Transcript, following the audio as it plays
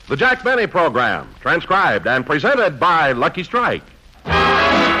The Jack Benny Program, transcribed and presented by Lucky Strike.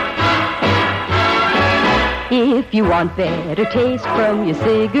 If you want better taste from your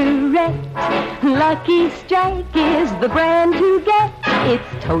cigarette, Lucky Strike is the brand to get.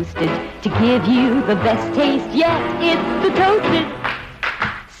 It's toasted to give you the best taste yet. It's the toasted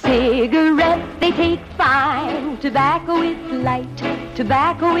cigarette. They take fine. Tobacco, it's light.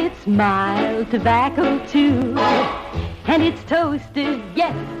 Tobacco, it's mild. Tobacco, too. And it's toasted,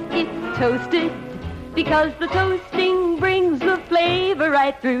 yes, it's toasted, because the toasting brings the flavor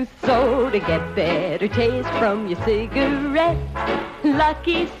right through. So to get better taste from your cigarette,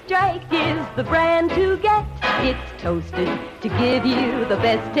 Lucky Strike is the brand to get. It's toasted to give you the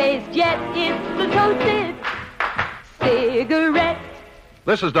best taste yet. It's the toasted cigarette.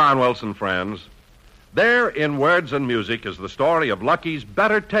 This is Don Wilson, friends. There in words and music is the story of Lucky's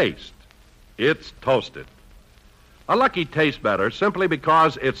better taste. It's toasted. A Lucky tastes better simply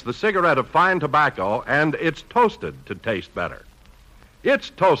because it's the cigarette of fine tobacco and it's toasted to taste better. It's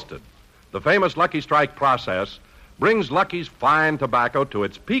toasted. The famous Lucky Strike process brings Lucky's fine tobacco to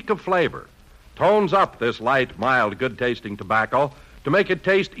its peak of flavor, tones up this light, mild, good-tasting tobacco to make it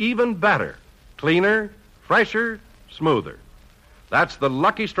taste even better, cleaner, fresher, smoother. That's the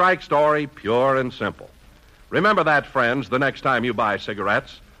Lucky Strike story, pure and simple. Remember that, friends, the next time you buy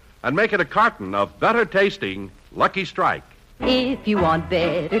cigarettes, and make it a carton of better-tasting Lucky Strike. If you want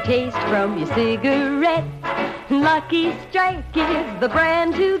better taste from your cigarette, Lucky Strike is the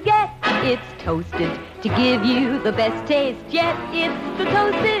brand to get. It's toasted to give you the best taste yet. It's the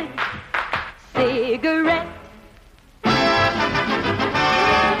toasted cigarette.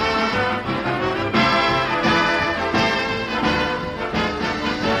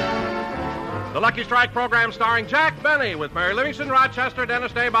 The Lucky Strike program starring Jack Benny with Mary Livingston, Rochester,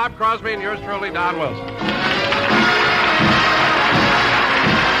 Dennis Day, Bob Crosby, and yours truly, Don Wilson.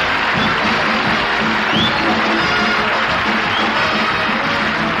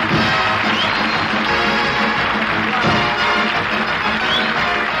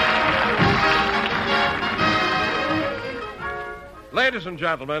 Ladies and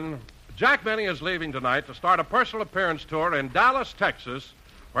gentlemen, Jack Benny is leaving tonight to start a personal appearance tour in Dallas, Texas,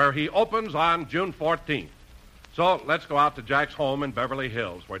 where he opens on June 14th. So let's go out to Jack's home in Beverly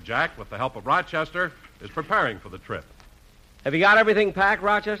Hills, where Jack, with the help of Rochester, is preparing for the trip. Have you got everything packed,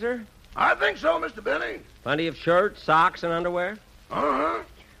 Rochester? I think so, Mr. Benny. Plenty of shirts, socks, and underwear? Uh-huh.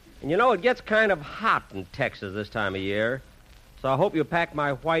 And you know, it gets kind of hot in Texas this time of year, so I hope you pack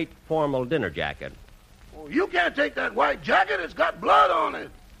my white formal dinner jacket. Well, you can't take that white jacket. It's got blood on it.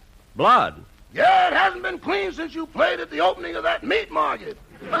 Blood? Yeah, it hasn't been cleaned since you played at the opening of that meat market.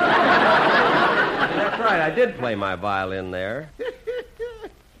 That's right, I did play my violin there.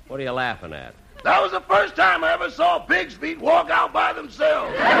 What are you laughing at? That was the first time I ever saw pig's feet walk out by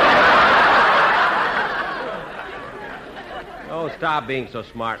themselves. Oh, stop being so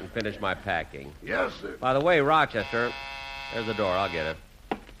smart and finish my packing. Yes, sir. By the way, Rochester, there's the door. I'll get it.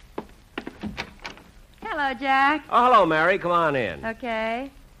 Hello, Jack. Oh, hello, Mary. Come on in. Okay.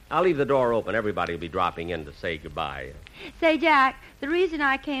 I'll leave the door open. Everybody will be dropping in to say goodbye. Say, Jack, the reason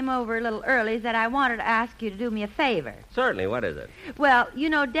I came over a little early is that I wanted to ask you to do me a favor. Certainly. What is it? Well, you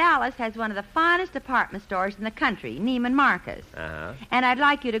know, Dallas has one of the finest department stores in the country, Neiman Marcus. Uh-huh. And I'd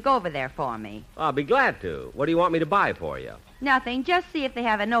like you to go over there for me. I'll be glad to. What do you want me to buy for you? Nothing. Just see if they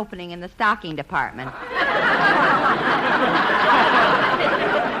have an opening in the stocking department.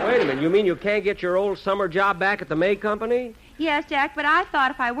 Wait a minute. You mean you can't get your old summer job back at the May Company? Yes, Jack, but I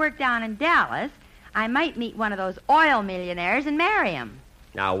thought if I worked down in Dallas, I might meet one of those oil millionaires and marry him.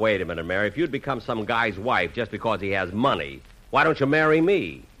 Now, wait a minute, Mary. If you'd become some guy's wife just because he has money, why don't you marry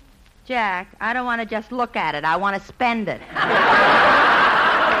me? Jack, I don't want to just look at it. I want to spend it.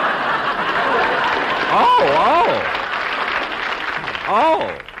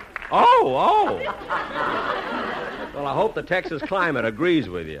 Oh. Well, I hope the Texas climate agrees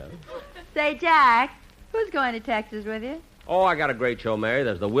with you. Say, Jack, who's going to Texas with you? Oh, I got a great show, Mary.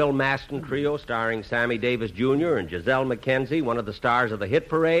 There's the Will Maston Trio starring Sammy Davis Jr. and Giselle McKenzie, one of the stars of the Hit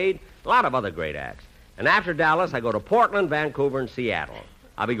Parade. A lot of other great acts. And after Dallas, I go to Portland, Vancouver, and Seattle.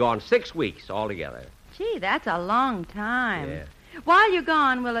 I'll be gone 6 weeks altogether. Gee, that's a long time. Yeah. While you're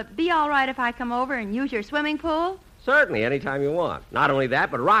gone, will it be all right if I come over and use your swimming pool? Certainly, anytime you want. Not only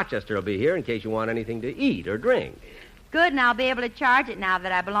that, but Rochester will be here in case you want anything to eat or drink. Good, and I'll be able to charge it now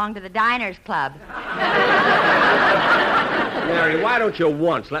that I belong to the Diners Club. Mary, why don't you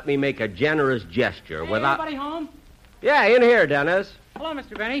once let me make a generous gesture without... Anybody home? Yeah, in here, Dennis. Hello,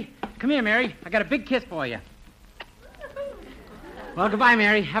 Mr. Benny. Come here, Mary. I got a big kiss for you. Well, goodbye,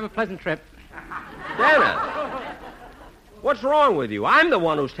 Mary. Have a pleasant trip. Dennis. What's wrong with you? I'm the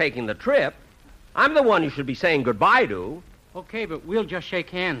one who's taking the trip. I'm the one you should be saying goodbye to. Okay, but we'll just shake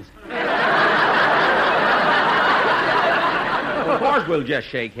hands. Of course we'll just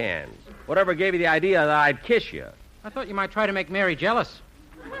shake hands. Whatever gave you the idea that I'd kiss you? I thought you might try to make Mary jealous.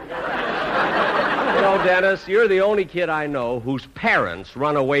 You know, Dennis, you're the only kid I know whose parents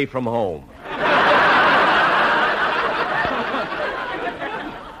run away from home.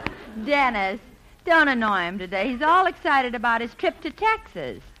 Dennis, don't annoy him today. He's all excited about his trip to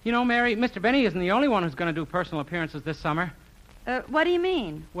Texas. You know, Mary, Mr. Benny isn't the only one who's going to do personal appearances this summer. What do you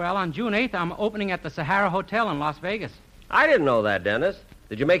mean? Well, on June 8th, I'm opening at the Sahara Hotel in Las Vegas. I didn't know that, Dennis.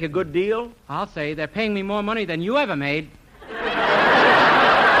 Did you make a good deal? I'll say they're paying me more money than you ever made.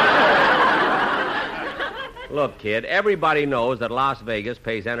 Look, kid, everybody knows that Las Vegas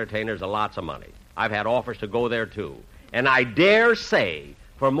pays entertainers a lots of money. I've had offers to go there, too. And I dare say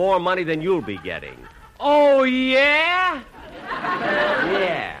for more money than you'll be getting. Oh, yeah?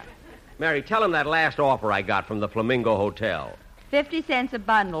 Yeah. Mary, tell him that last offer I got from the Flamingo Hotel. 50 cents a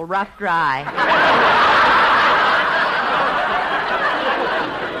bundle, rough dry.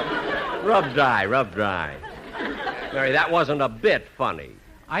 Rub dry. Mary, that wasn't a bit funny.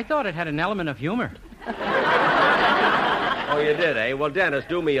 I thought it had an element of humor. Oh, you did, eh? Well, Dennis,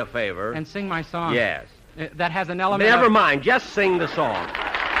 do me a favor. And sing my song. Yes. That has an element Never of... mind. Just sing the song.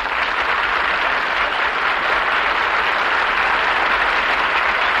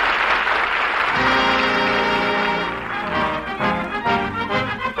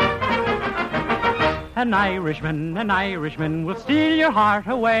 An Irishman will steal your heart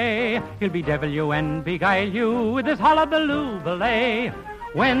away. He'll bedevil you and beguile you with his hullabaloo belay.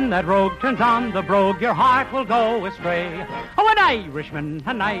 When that rogue turns on the brogue, your heart will go astray. Oh, an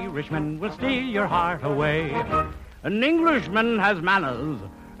Irishman will steal your heart away. An Englishman has manners,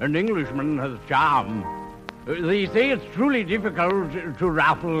 an Englishman has charm. They say it's truly difficult to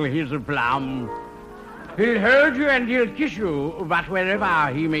ruffle his plum. He'll hold you and he'll kiss you, but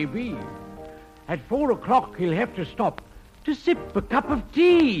wherever he may be. At 4 o'clock, he'll have to stop to sip a cup of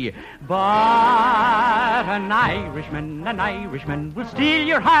tea. But an Irishman will steal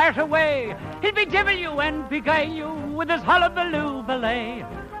your heart away. He'll bedevil you and beguile you with his hullabaloo belay.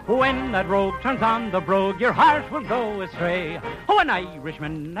 When that rogue turns on the brogue, your heart will go astray. Oh, an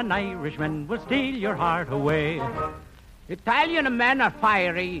Irishman will steal your heart away. Italian men are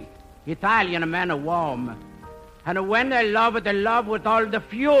fiery, Italian men are warm. And when they love with all the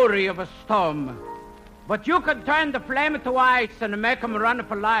fury of a storm. But you can turn the flame to ice and make them run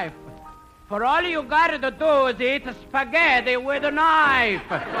for life. For all you got to do is eat a spaghetti with a knife.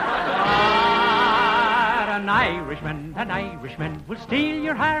 But an Irishman will steal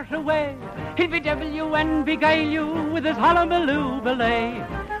your heart away. He'll bedevil you and beguile you with his hullabaloo belay.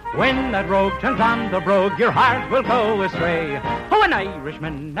 When that rogue turns on the brogue, your heart will go astray. Oh, an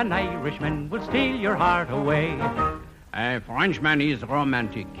Irishman will steal your heart away. A Frenchman is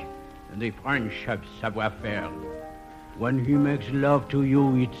romantic. The French have savoir-faire. When he makes love to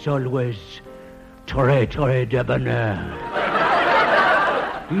you, it's always très debonair.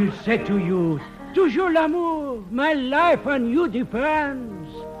 He'll say to you, toujours l'amour, my life on you depends.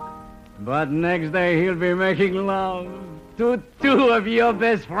 But next day he'll be making love to two of your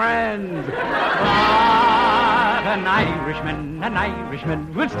best friends. But an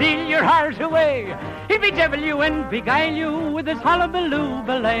Irishman will steal your heart away. He'll bedevil you and beguile you with his hullabaloo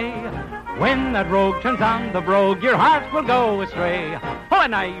belay. When that rogue turns on the brogue, your heart will go astray. Oh,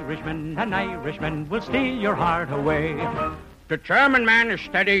 an Irishman will steal your heart away. The German man is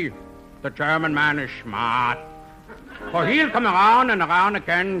steady. The German man is smart. For he'll come around and around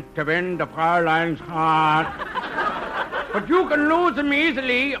again to win the Fräulein's heart. But you can lose him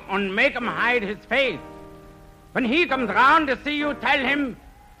easily and make him hide his face. When he comes round to see you, tell him,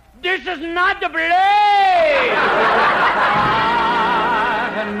 this is not the place!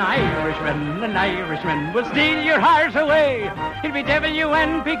 An Irishman will steal your heart away. He'll bedevil you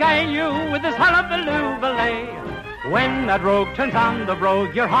and beguile you with his hullabaloo belay. When that rogue turns on the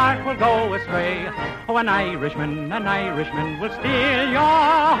brogue, your heart will go astray. Oh, an Irishman will steal your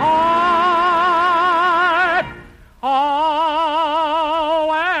heart away.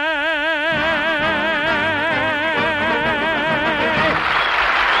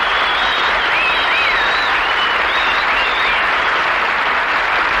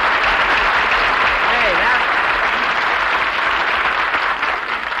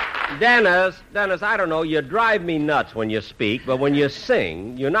 Dennis, I don't know, you drive me nuts when you speak, but when you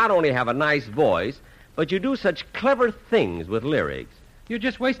sing, you not only have a nice voice, but you do such clever things with lyrics. You're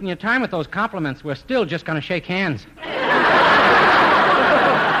just wasting your time with those compliments. We're still just going to shake hands.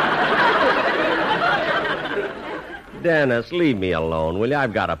 Dennis, leave me alone, will you?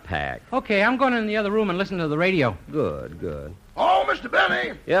 I've got a pack. Okay, I'm going in the other room and listen to the radio. Good. Oh, Mr.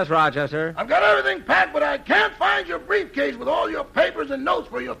 Benny, Yes, Rochester? I've got everything packed, but I can't find your briefcase with all your papers and notes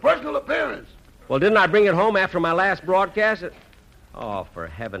for your personal appearance. Well, didn't I bring it home after my last broadcast? Oh, for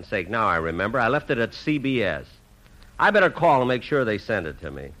heaven's sake, now I remember. I left it at CBS. I better call and make sure they send it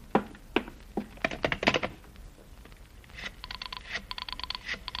to me.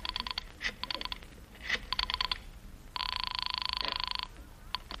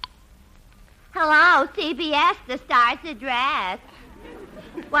 Hello, CBS, the star's address.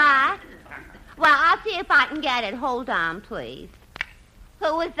 What? Well, I'll see if I can get it. Hold on, please.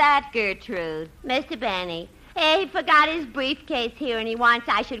 Who was that, Gertrude? Mr. Benny. He forgot his briefcase here, and he wants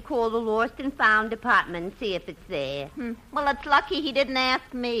I should call the Lost and Found department and see if it's there. Well, it's lucky he didn't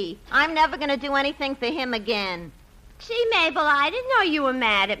ask me. I'm never going to do anything for him again. See, Mabel, I didn't know you were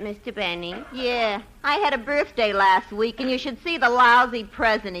mad at Mr. Benny. Yeah, I had a birthday last week, and you should see the lousy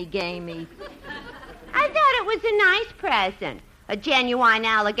present he gave me. I thought it was a nice present. A genuine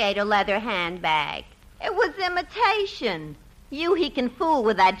alligator leather handbag. It was imitation. You, he can fool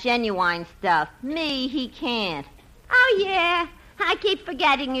with that genuine stuff. Me, he can't. Oh, yeah. I keep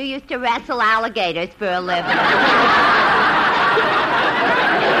forgetting you used to wrestle alligators for a living.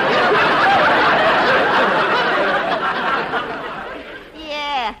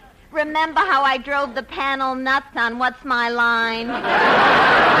 Yeah. Remember how I drove the panel nuts on What's My Line?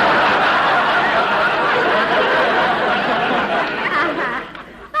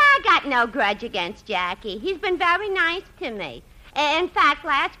 I got no grudge against Jackie. He's been very nice to me. In fact,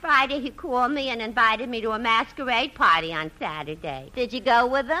 last Friday he called me and invited me to a masquerade party on Saturday. Did you go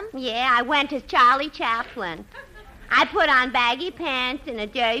with him? Yeah, I went as Charlie Chaplin. I put on baggy pants and a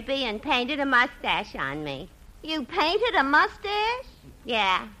derby and painted a mustache on me. You painted a mustache?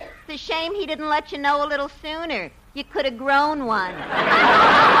 Yeah. It's a shame he didn't let you know a little sooner. You could have grown one.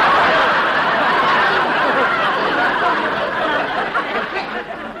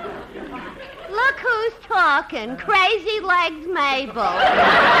 Look who's talking. Crazy Legs Mabel.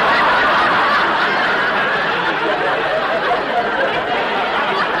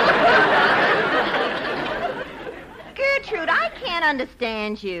 Gertrude, I can't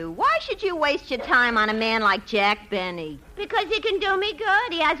understand you. Why should you waste your time on a man like Jack Benny? Because he can do me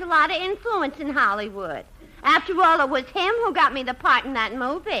good. He has a lot of influence in Hollywood. After all, it was him who got me the part in that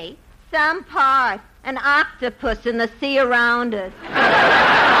movie. Some part. An octopus in the sea around us.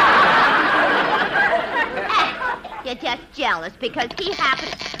 You're just jealous because he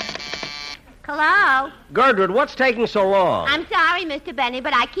happened... Hello? Gertrude, what's taking so long? I'm sorry, Mr. Benny,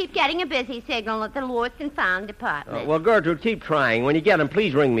 but I keep getting a busy signal at the Lost and Found department. Well, Gertrude, keep trying. When you get him,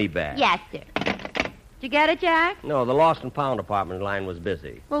 please ring me back. Yes, sir. Did you get it, Jack? No, the Lost and Found department line was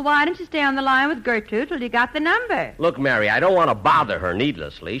busy. Well, why don't you stay on the line with Gertrude till you got the number? Look, Mary, I don't want to bother her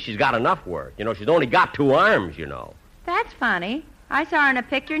needlessly. She's got enough work. You know, she's only got 2 arms, you know. That's funny. I saw her in a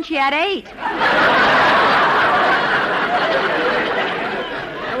picture and she had 8.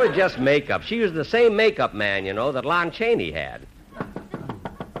 That was just makeup. She was the same makeup man, you know, that Lon Chaney had.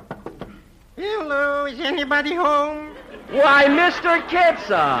 Hello, is anybody home? Why, Mr.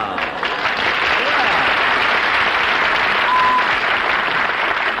 Kitzel!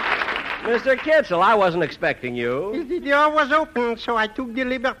 Mr. Kitzel, I wasn't expecting you. The door was open, so I took the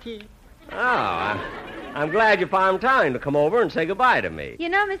liberty. Oh, I'm glad you found time to come over and say goodbye to me. You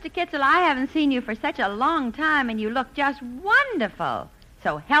know, Mr. Kitzel, I haven't seen you for such a long time, and you look just wonderful.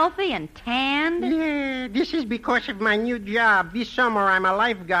 So healthy and tanned. Yeah, this is because of my new job. This summer, I'm a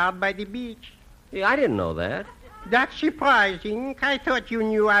lifeguard by the beach. Yeah, I didn't know that. That's surprising. I thought you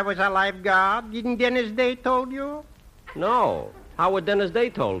knew I was a lifeguard. Didn't Dennis Day told you? No. How would Dennis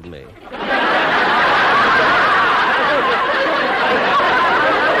Day told me?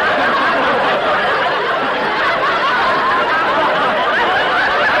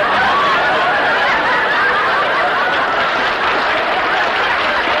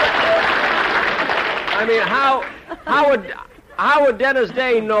 I mean, how would Dennis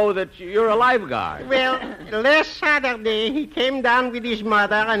Day know that you're a lifeguard? Well, last Saturday, he came down with his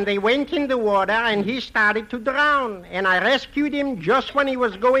mother, and they went in the water, and he started to drown. And I rescued him just when he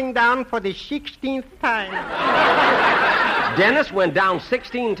was going down for the 16th time. Dennis went down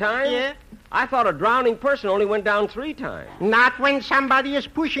 16 times? Yeah. I thought a drowning person only went down 3 times. Not when somebody is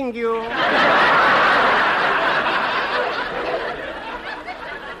pushing you.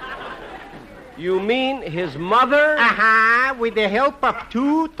 You mean his mother? Uh-huh, with the help of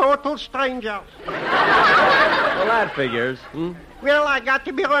 2 total strangers. Well, that figures. Well, I got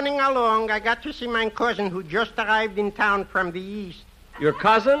to be running along. I got to see my cousin who just arrived in town from the east. Your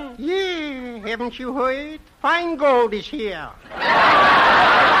cousin? Yeah, haven't you heard? Fine gold is here.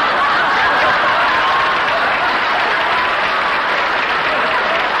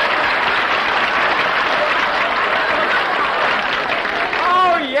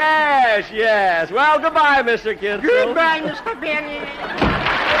 Oh, yes. Well, goodbye, Mr. Kitzel. Goodbye, Mr. Benny.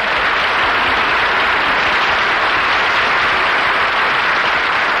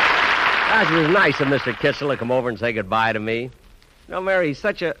 Gosh, it was nice of Mr. Kitzel to come over and say goodbye to me. No, Mary, he's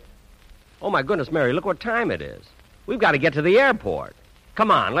such a... Oh, my goodness, Mary, look what time it is. We've got to get to the airport.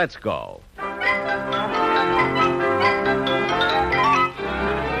 Come on, let's go.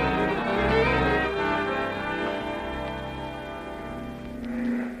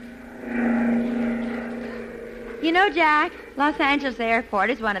 You know, Jack, Los Angeles Airport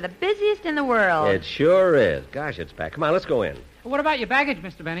is one of the busiest in the world. It sure is. Gosh, it's packed. Come on, let's go in. What about your baggage,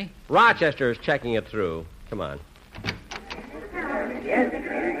 Mr. Benny? Rochester is checking it through. Come on.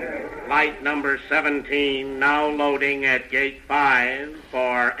 Flight number 17 now loading at Gate 5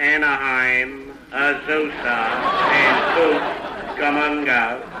 for Anaheim, Azusa, and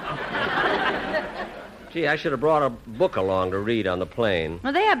Cucamonga. Gee, I should have brought a book along to read on the plane.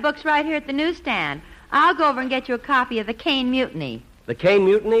 Well, they have books right here at the newsstand. I'll go over and get you a copy of The Caine Mutiny. The Caine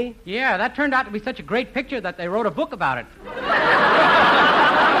Mutiny? Yeah, that turned out to be such a great picture that they wrote a book about it.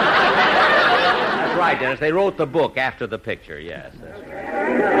 That's right, Dennis. They wrote the book after the picture, yes. That's right.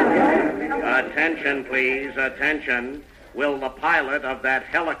 Attention, please, attention. Will the pilot of that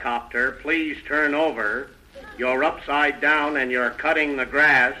helicopter please turn over? You're upside down and you're cutting the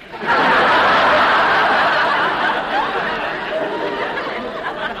grass.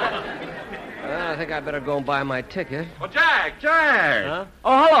 I think I better go and buy my ticket. Well, Jack! Huh?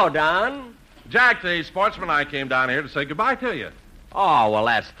 Oh, hello, Don. Jack, the sportsman and I came down here to say goodbye to you. Oh, well,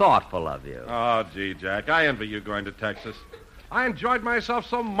 that's thoughtful of you. Oh, gee, Jack, I envy you going to Texas. I enjoyed myself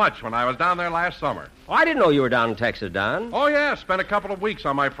so much when I was down there last summer. Oh, I didn't know you were down in Texas, Don. Oh, yeah, spent a couple of weeks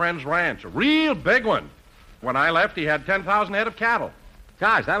on my friend's ranch. A real big one. When I left, he had 10,000 head of cattle.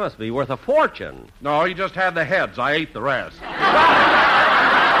 Gosh, that must be worth a fortune. No, he just had the heads. I ate the rest.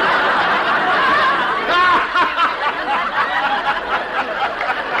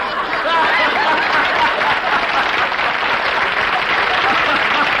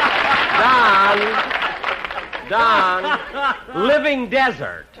 Don, living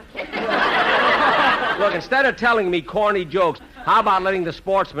desert. Look, instead of telling me corny jokes, how about letting the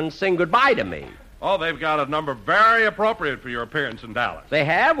sportsmen sing goodbye to me? Oh, they've got a number very appropriate for your appearance in Dallas. They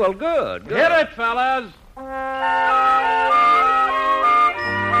have? Well, good. Hit it, fellas.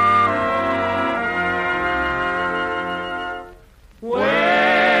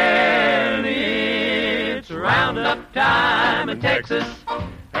 When it's roundup time in Texas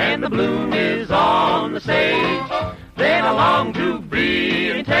and the bloom is on the stage, then I long to be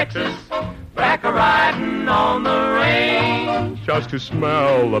in Texas, back a-riding on the range. Just to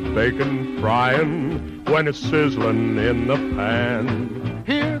smell the bacon frying when it's sizzling in the pan.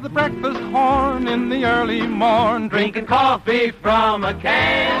 Hear the breakfast horn in the early morn, drinking coffee from a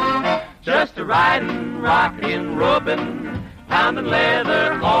can. Just a-riding, rocking, roping, pounding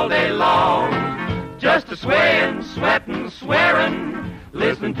leather all day long. Just a-swaying, sweating, swearing,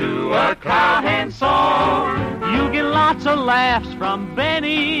 listening to a cowhand song. You'll get lots of laughs from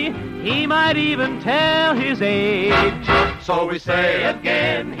Benny. He might even tell his age. So we say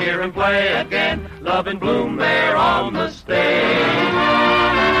again, hear him play again, Love and Bloom there on the stage.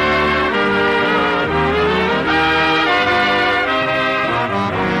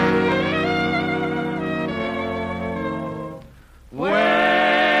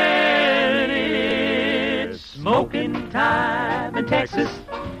 When it's smoking time in Texas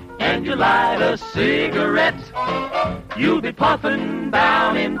and you light a cigarette, you'll be puffing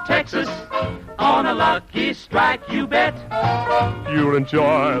down in Texas on a lucky strike, you bet. You'll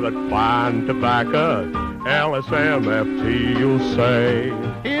enjoy that fine tobacco, LSMFT, you'll say.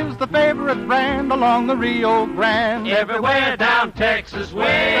 Is the favorite brand along the Rio Grande, everywhere down Texas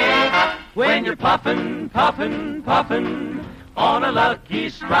way. When you're puffing, puffing, puffing on a lucky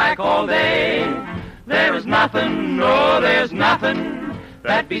strike all day, there is nothing, no, there's nothing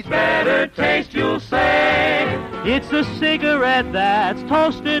that beats better taste, you'll say. It's the cigarette that's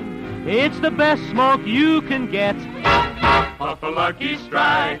toasted. It's the best smoke you can get. Puff a lucky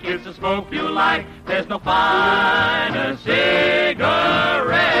strike, it's the smoke you like. There's no finer cigarette.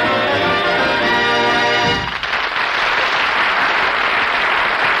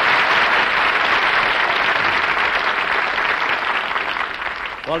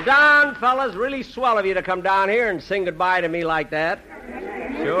 Well, Don, fellas, really swell of you to come down here and sing goodbye to me like that.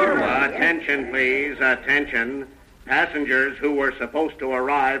 Sure. Attention, please, attention. Passengers who were supposed to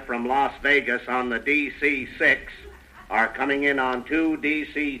arrive from Las Vegas on the DC-6 are coming in on 2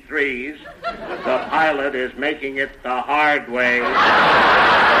 DC-3s. The pilot is making it the hard way.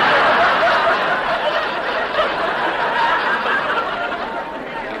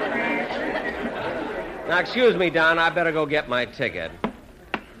 Now, excuse me, Don. I better go get my ticket.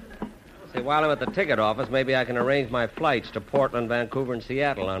 See, while I'm at the ticket office, maybe I can arrange my flights to Portland, Vancouver, and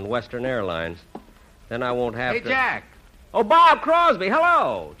Seattle on Western Airlines. Then I won't have to... Hey, Jack. Oh, Bob Crosby,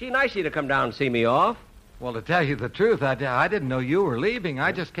 hello. Gee, nice of you to come down and see me off. Well, to tell you the truth, I didn't know you were leaving.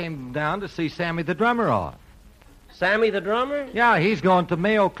 I just came down to see Sammy the drummer off. Sammy the drummer? Yeah, he's going to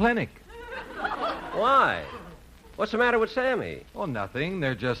Mayo Clinic. Why? What's the matter with Sammy? Oh, nothing.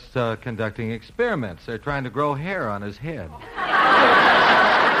 They're just conducting experiments. They're trying to grow hair on his head. Gosh,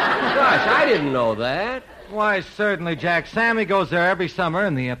 I didn't know that. Why, certainly, Jack. Sammy goes there every summer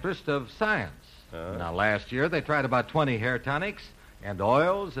in the interest of science. Now, last year, they tried about 20 hair tonics and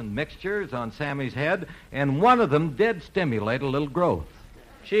oils and mixtures on Sammy's head, and one of them did stimulate a little growth.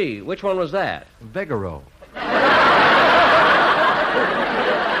 Gee, which one was that? Vigoro.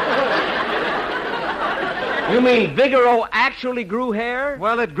 You mean Vigoro actually grew hair?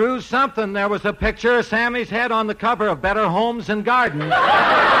 Well, it grew something. There was a picture of Sammy's head on the cover of Better Homes and Gardens. Well,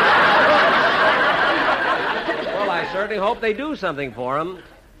 I certainly hope they do something for him.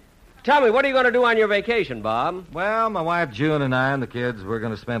 Tell me, what are you going to do on your vacation, Bob? Well, my wife June and I and the kids, we're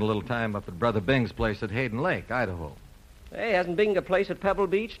going to spend a little time up at Brother Bing's place at Hayden Lake, Idaho. Hey, hasn't Bing a place at Pebble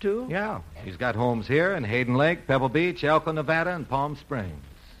Beach, too? Yeah. He's got homes here in Hayden Lake, Pebble Beach, Elko, Nevada, and Palm Springs.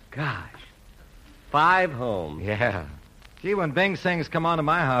 Gosh. 5 homes. Yeah. Gee, when Bing sings Come On to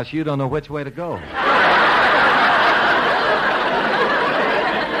My House, you don't know which way to go.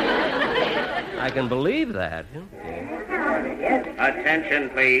 I can believe that. Attention,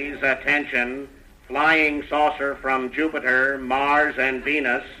 please. Attention. Flying saucer from Jupiter, Mars, and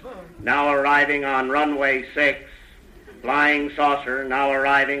Venus, now arriving on runway 6. Flying saucer now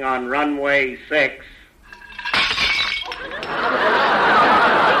arriving on runway 6.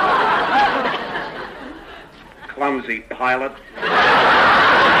 Clumsy pilot.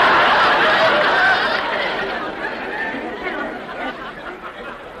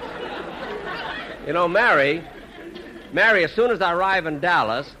 You know, Mary, as soon as I arrive in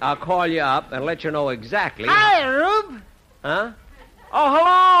Dallas, I'll call you up and let you know exactly... Hi, Rube. Huh? Oh,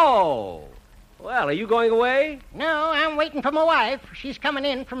 hello. Well, are you going away? No, I'm waiting for my wife. She's coming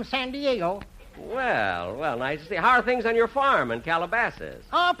in from San Diego. Well, nice to see. How are things on your farm in Calabasas?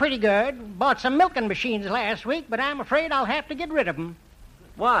 Oh, pretty good. Bought some milking machines last week, but I'm afraid I'll have to get rid of them.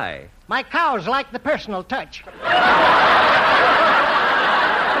 Why? My cows like the personal touch.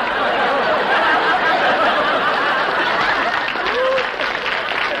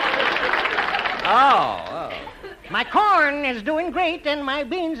 Oh. My corn is doing great, and my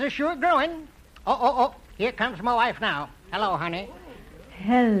beans are sure growing. Oh. Here comes my wife now. Hello, honey.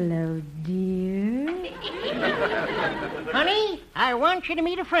 Hello, dear. Honey, I want you to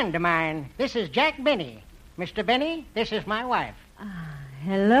meet a friend of mine. This is Jack Benny. Mr. Benny, this is my wife.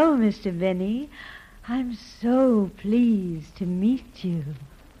 Hello, Mr. Benny. I'm so pleased to meet you.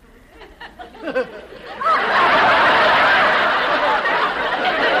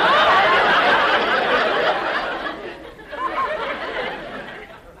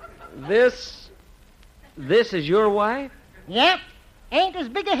 This is your wife? Yep. Ain't as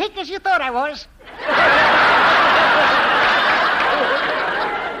big a hick as you thought I was.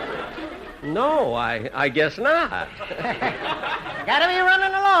 No, I guess not. Gotta be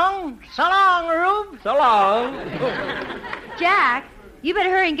running along. So long, Rube. So long. Jack, you better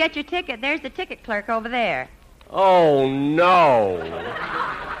hurry and get your ticket. There's the ticket clerk over there. Oh, no.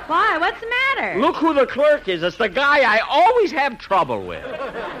 Why? What's the matter? Look who the clerk is. It's the guy I always have trouble with.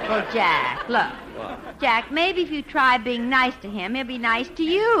 Well, Jack, look. What? Jack, maybe if you try being nice to him, he'll be nice to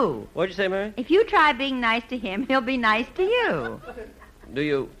you. What'd you say, Mary? If you try being nice to him, he'll be nice to you. Do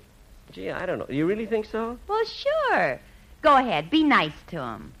you... Gee, I don't know. You really think so? Well, sure. Go ahead. Be nice to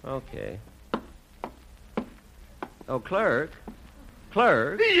him. Okay. Oh, clerk?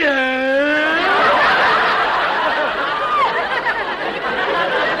 Clerk?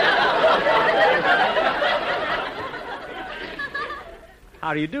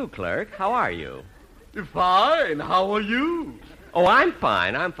 How do you do, clerk? How are you? Fine. How are you? Oh, I'm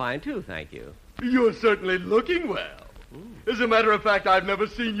fine. I'm fine, too, thank you. You're certainly looking well. As a matter of fact, I've never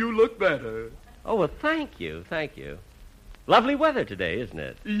seen you look better. Oh, well, thank you, thank you. Lovely weather today, isn't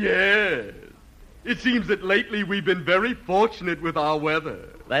it? Yes. It seems that lately we've been very fortunate with our weather.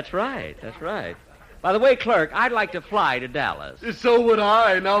 That's right, that's right. By the way, clerk, I'd like to fly to Dallas. So would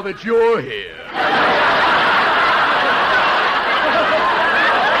I, now that you're here.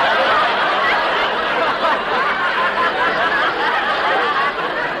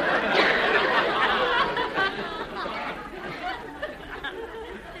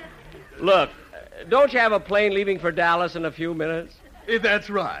 Don't you have a plane leaving for Dallas in a few minutes? That's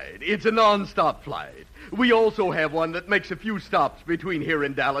right. It's a non-stop flight. We also have one that makes a few stops between here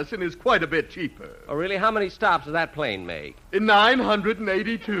and Dallas and is quite a bit cheaper. Oh, really? How many stops does that plane make?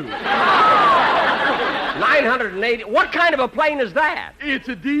 982. 980? What kind of a plane is that? It's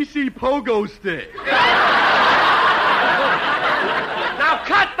a DC pogo stick. Now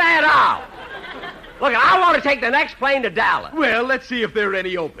cut that out. Look, I want to take the next plane to Dallas. Well, let's see if there are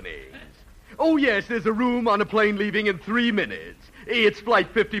any openings. Oh, yes, there's a room on a plane leaving in 3 minutes. It's flight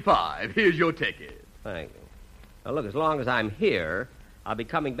 55. Here's your ticket. Thank you. Now, look, as long as I'm here, I'll be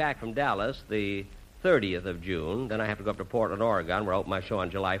coming back from Dallas the 30th of June. Then I have to go up to Portland, Oregon, where I open my show on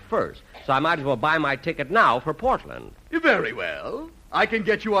July 1st. So I might as well buy my ticket now for Portland. Very well. I can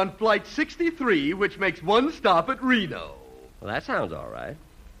get you on flight 63, which makes one stop at Reno. Well, that sounds all right.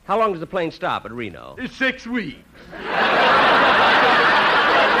 How long does the plane stop at Reno? 6 weeks.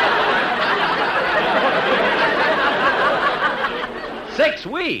 6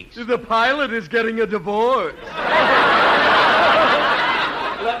 weeks? The pilot is getting a divorce.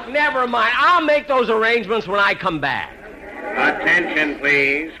 Look, never mind. I'll make those arrangements when I come back. Attention,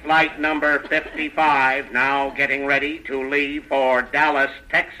 please. Flight number 55 now getting ready to leave for Dallas,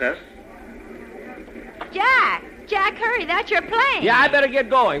 Texas. Jack, hurry. That's your plane. Yeah, I better get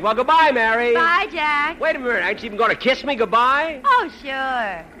going. Well, goodbye, Mary. Bye, Jack. Wait a minute. Aren't you even going to kiss me goodbye? Oh,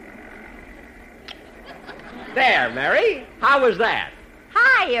 sure. There, Mary. How was that?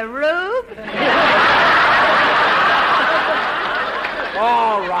 Hiya, Rube.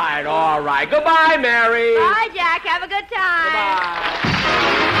 All right. Goodbye, Mary. Bye, Jack. Have a good time. Goodbye.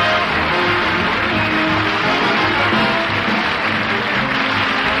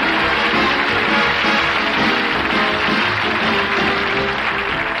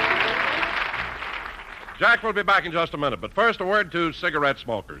 Jack will be back in just a minute, but first a word to cigarette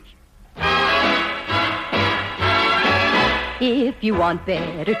smokers. If you want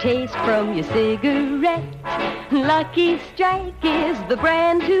better taste from your cigarette, Lucky Strike is the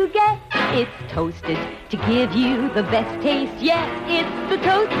brand to get. It's toasted to give you the best taste yet. It's the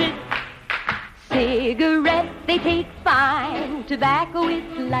toasted cigarette. They take fine. Tobacco,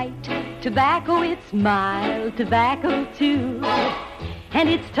 it's light. Tobacco, it's mild. Tobacco, too. And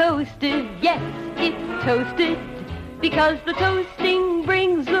it's toasted, yes, it's toasted, because the toasting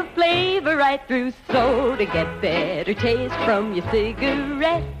brings the flavor right through. So to get better taste from your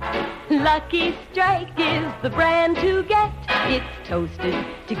cigarette, Lucky Strike is the brand to get. It's toasted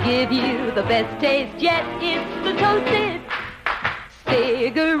to give you the best taste yet. It's the toasted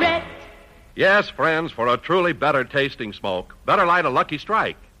cigarette. Yes, friends, for a truly better tasting smoke, better light a Lucky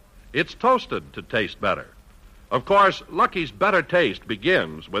Strike. It's toasted to taste better. Of course, Lucky's better taste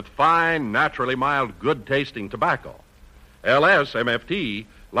begins with fine, naturally mild, good-tasting tobacco. LSMFT,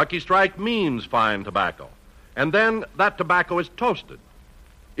 Lucky Strike means fine tobacco. And then that tobacco is toasted.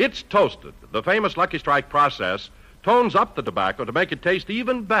 It's toasted. The famous Lucky Strike process tones up the tobacco to make it taste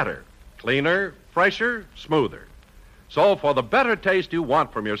even better, cleaner, fresher, smoother. So for the better taste you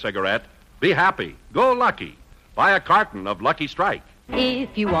want from your cigarette, be happy. Go Lucky. Buy a carton of Lucky Strike.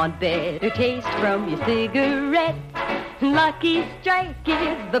 If you want better taste from your cigarette, Lucky Strike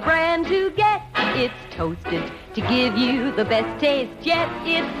is the brand to get. It's toasted to give you the best taste yet.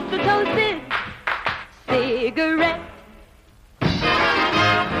 It's the toasted cigarette.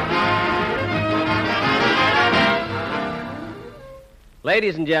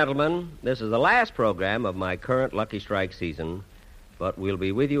 Ladies and gentlemen, this is the last program of my current Lucky Strike season, but we'll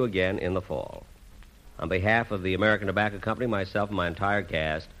be with you again in the fall. On behalf of the American Tobacco Company, myself, and my entire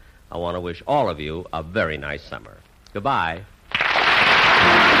cast, I want to wish all of you a very nice summer. Goodbye. The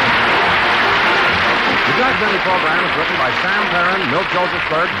Jack Benny program is written by Sam Perrin, Milt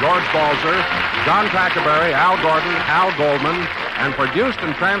Josephsberg, George Balzer, John Tackerberry, Al Gordon, Al Goldman, and produced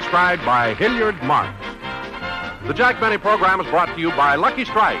and transcribed by Hilliard Marks. The Jack Benny program is brought to you by Lucky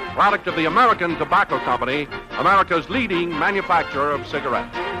Strike, product of the American Tobacco Company, America's leading manufacturer of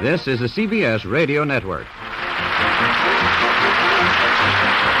cigarettes. This is the CBS Radio Network.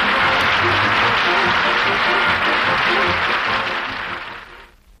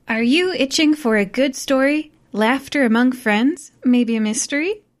 Are you itching for a good story, laughter among friends, maybe a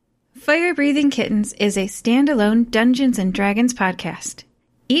mystery? Fire-Breathing Kittens is a standalone Dungeons & Dragons podcast.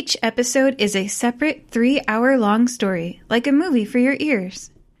 Each episode is a separate 3-hour-long story, like a movie for your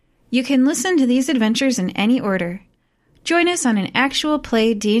ears. You can listen to these adventures in any order. Join us on an actual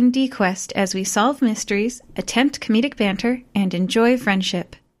play D&D quest as we solve mysteries, attempt comedic banter, and enjoy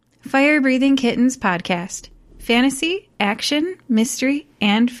friendship. Fire-Breathing Kittens podcast. Fantasy, action, mystery,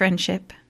 and friendship.